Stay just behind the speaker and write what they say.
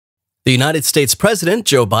The United States President,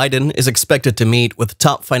 Joe Biden, is expected to meet with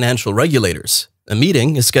top financial regulators. The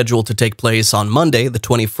meeting is scheduled to take place on Monday, the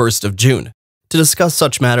 21st of June, to discuss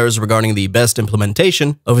such matters regarding the best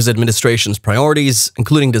implementation of his administration's priorities,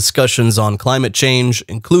 including discussions on climate change,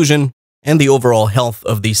 inclusion, and the overall health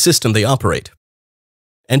of the system they operate.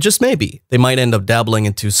 And just maybe, they might end up dabbling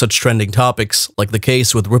into such trending topics like the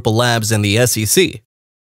case with Ripple Labs and the SEC.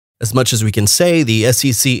 As much as we can say, the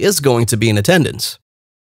SEC is going to be in attendance.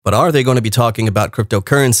 But are they going to be talking about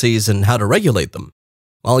cryptocurrencies and how to regulate them?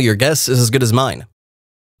 Well, your guess is as good as mine.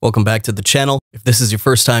 Welcome back to the channel. If this is your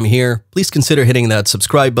first time here, please consider hitting that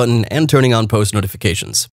subscribe button and turning on post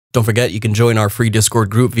notifications. Don't forget you can join our free Discord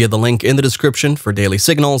group via the link in the description for daily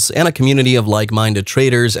signals and a community of like-minded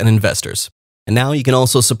traders and investors. And now you can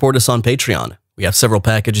also support us on Patreon. We have several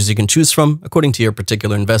packages you can choose from according to your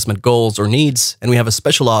particular investment goals or needs, and we have a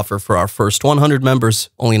special offer for our first 100 members,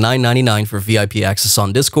 only $9.99 for VIP access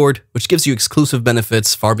on Discord, which gives you exclusive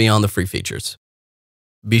benefits far beyond the free features.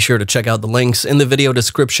 Be sure to check out the links in the video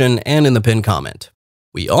description and in the pinned comment.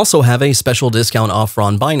 We also have a special discount offer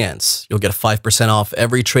on Binance. You'll get 5% off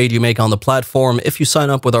every trade you make on the platform if you sign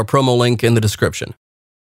up with our promo link in the description.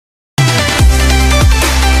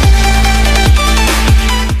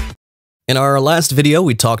 In our last video,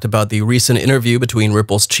 we talked about the recent interview between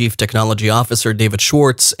Ripple's Chief Technology Officer David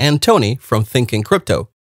Schwartz and Tony from Thinking Crypto.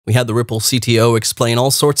 We had the Ripple CTO explain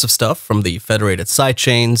all sorts of stuff from the federated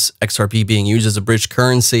sidechains, XRP being used as a bridge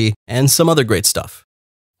currency, and some other great stuff.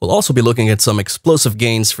 We'll also be looking at some explosive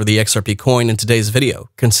gains for the XRP coin in today's video,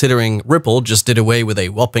 considering Ripple just did away with a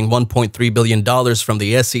whopping $1.3 billion from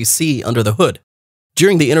the SEC under the hood.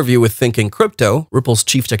 During the interview with Thinking Crypto, Ripple's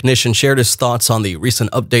chief technician shared his thoughts on the recent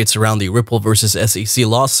updates around the Ripple versus SEC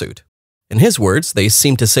lawsuit. In his words, they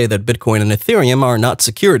seem to say that Bitcoin and Ethereum are not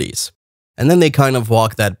securities. And then they kind of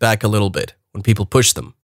walk that back a little bit when people push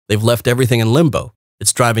them. They've left everything in limbo.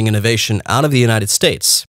 It's driving innovation out of the United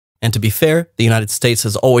States. And to be fair, the United States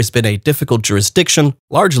has always been a difficult jurisdiction,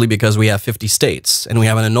 largely because we have 50 states, and we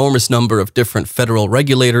have an enormous number of different federal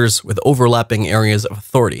regulators with overlapping areas of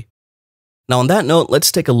authority. Now on that note,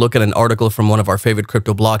 let's take a look at an article from one of our favorite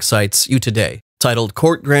crypto blog sites, U-Today, titled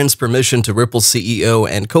 "Court Grants Permission to Ripple CEO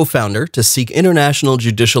and Co-Founder to Seek International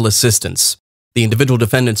Judicial Assistance. The individual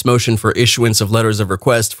defendant's motion for issuance of letters of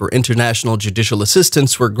request for international judicial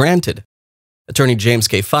assistance were granted." Attorney James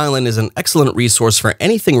K. Filan is an excellent resource for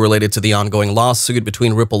anything related to the ongoing lawsuit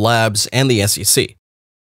between Ripple Labs and the SEC.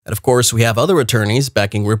 And of course, we have other attorneys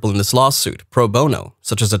backing Ripple in this lawsuit, pro bono,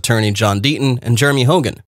 such as attorney John Deaton and Jeremy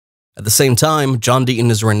Hogan. At the same time, John Deaton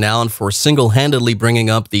is renowned for single-handedly bringing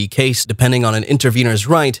up the case depending on an intervener's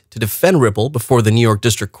right to defend Ripple before the New York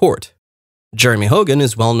District Court. Jeremy Hogan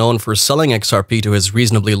is well known for selling XRP to his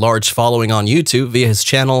reasonably large following on YouTube via his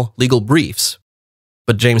channel Legal Briefs.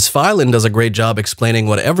 But James Filan does a great job explaining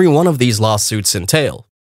what every one of these lawsuits entail.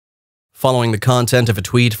 Following the content of a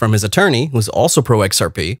tweet from his attorney, who's also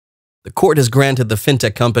pro-XRP, the court has granted the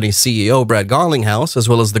fintech company's CEO Brad Garlinghouse, as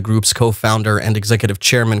well as the group's co-founder and executive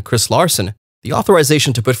chairman Chris Larsen, the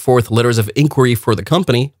authorization to put forth letters of inquiry for the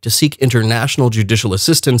company to seek international judicial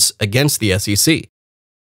assistance against the SEC.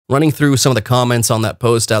 Running through some of the comments on that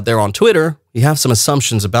post out there on Twitter, we have some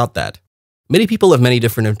assumptions about that. Many people have many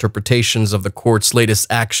different interpretations of the court's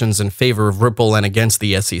latest actions in favor of Ripple and against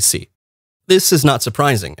the SEC. This is not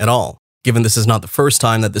surprising at all, given this is not the first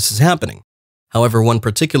time that this is happening. However, one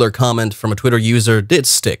particular comment from a Twitter user did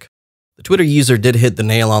stick. The Twitter user did hit the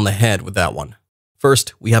nail on the head with that one.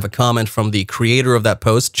 First, we have a comment from the creator of that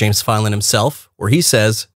post, James Filan himself, where he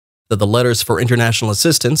says that the letters for international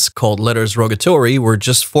assistance, called letters rogatory, were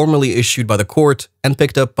just formally issued by the court and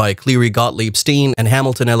picked up by Cleary Gottlieb Steen and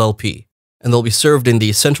Hamilton LLP, and they'll be served in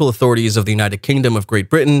the central authorities of the United Kingdom of Great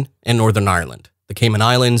Britain and Northern Ireland, the Cayman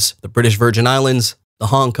Islands, the British Virgin Islands, the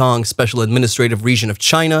Hong Kong Special Administrative Region of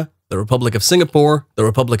China, the Republic of Singapore, the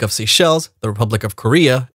Republic of Seychelles, the Republic of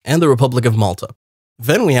Korea, and the Republic of Malta.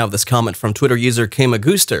 Then we have this comment from Twitter user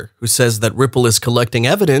Kamaguster, who says that Ripple is collecting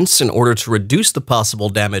evidence in order to reduce the possible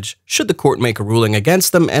damage should the court make a ruling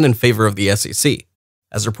against them and in favor of the SEC.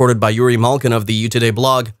 As reported by Yuri Malkin of the U-Today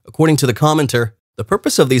blog, according to the commenter, the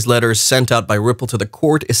purpose of these letters sent out by Ripple to the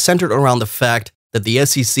court is centered around the fact that the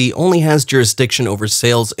SEC only has jurisdiction over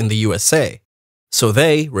sales in the USA. So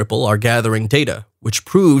they, Ripple, are gathering data, which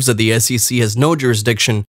proves that the SEC has no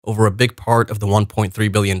jurisdiction over a big part of the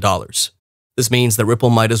 $1.3 billion. This means that Ripple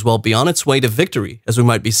might as well be on its way to victory, as we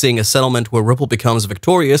might be seeing a settlement where Ripple becomes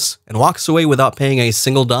victorious and walks away without paying a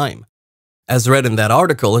single dime. As read in that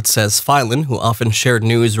article, it says Filan, who often shared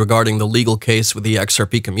news regarding the legal case with the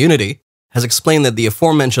XRP community, has explained that the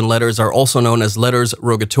aforementioned letters are also known as letters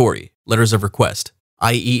rogatory, letters of request,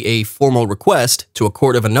 i.e. a formal request to a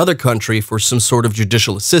court of another country for some sort of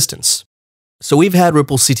judicial assistance. So we've had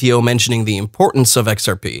Ripple CTO mentioning the importance of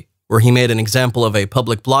XRP, where he made an example of a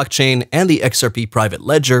public blockchain and the XRP private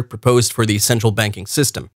ledger proposed for the central banking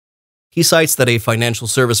system. He cites that a financial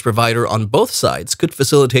service provider on both sides could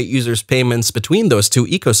facilitate users' payments between those two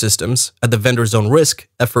ecosystems at the vendor's own risk,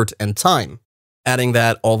 effort, and time, adding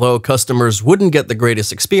that although customers wouldn't get the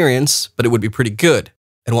greatest experience, but it would be pretty good.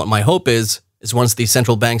 And what my hope is once the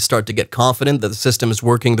central banks start to get confident that the system is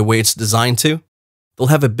working the way it's designed to, they'll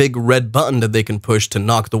have a big red button that they can push to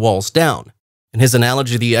knock the walls down. In his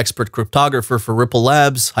analogy, the expert cryptographer for Ripple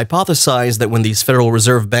Labs hypothesized that when these Federal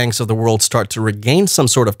Reserve banks of the world start to regain some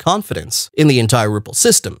sort of confidence in the entire Ripple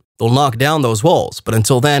system, they'll knock down those walls. But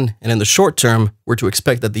until then, and in the short term, we're to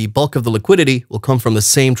expect that the bulk of the liquidity will come from the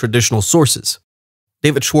same traditional sources.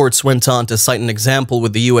 David Schwartz went on to cite an example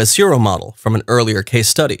with the US Euro model from an earlier case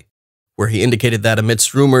study, where he indicated that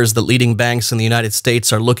amidst rumors that leading banks in the United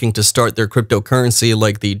States are looking to start their cryptocurrency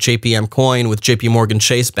like the JPM coin with JP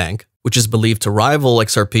Chase Bank, which is believed to rival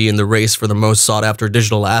XRP in the race for the most sought-after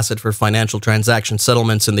digital asset for financial transaction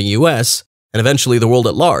settlements in the US, and eventually the world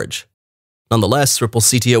at large. Nonetheless, Ripple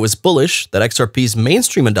CTO is bullish that XRP's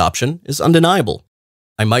mainstream adoption is undeniable.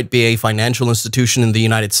 I might be a financial institution in the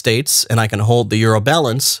United States, and I can hold the euro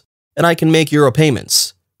balance, and I can make euro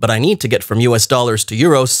payments, but I need to get from US dollars to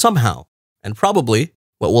euros somehow. And probably,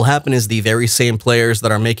 what will happen is the very same players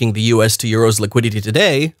that are making the US to euros liquidity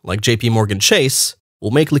today, like JP Chase,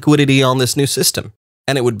 will make liquidity on this new system.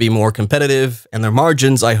 And it would be more competitive, and their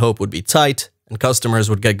margins, I hope, would be tight, and customers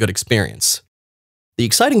would get good experience. The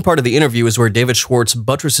exciting part of the interview is where David Schwartz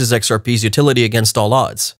buttresses XRP's utility against all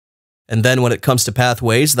odds. And then when it comes to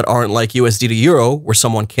pathways that aren't like USD to Euro, where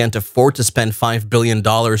someone can't afford to spend $5 billion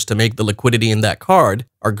to make the liquidity in that card,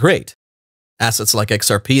 are great. Assets like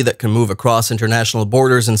XRP that can move across international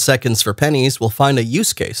borders in seconds for pennies will find a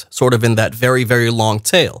use case, sort of in that very, very long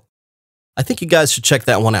tail. I think you guys should check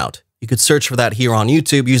that one out. You could search for that here on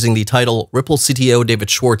YouTube using the title Ripple CTO David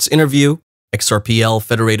Schwartz Interview, XRPL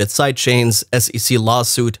Federated Sidechains, SEC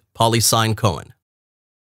Lawsuit, PolySign Cohen.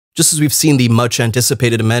 Just as we've seen the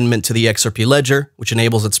much-anticipated amendment to the XRP ledger, which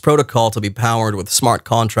enables its protocol to be powered with smart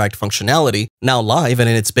contract functionality, now live and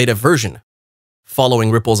in its beta version.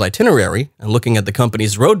 Following Ripple's itinerary and looking at the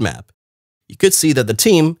company's roadmap, you could see that the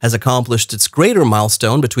team has accomplished its greater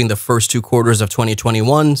milestone between the first 2 quarters of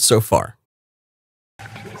 2021 so far.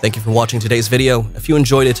 Thank you for watching today's video. If you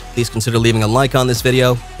enjoyed it, please consider leaving a like on this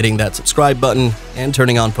video, hitting that subscribe button, and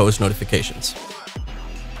turning on post notifications.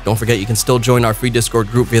 Don't forget you can still join our free Discord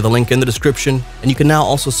group via the link in the description, and you can now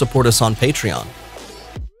also support us on Patreon.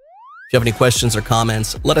 If you have any questions or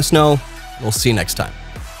comments, let us know, and we'll see you next time.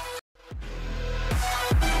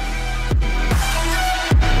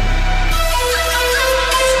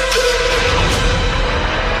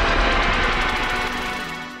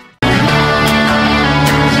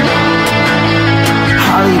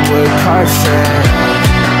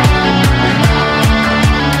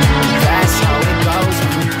 That's how it goes.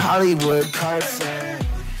 Hollywood Carson.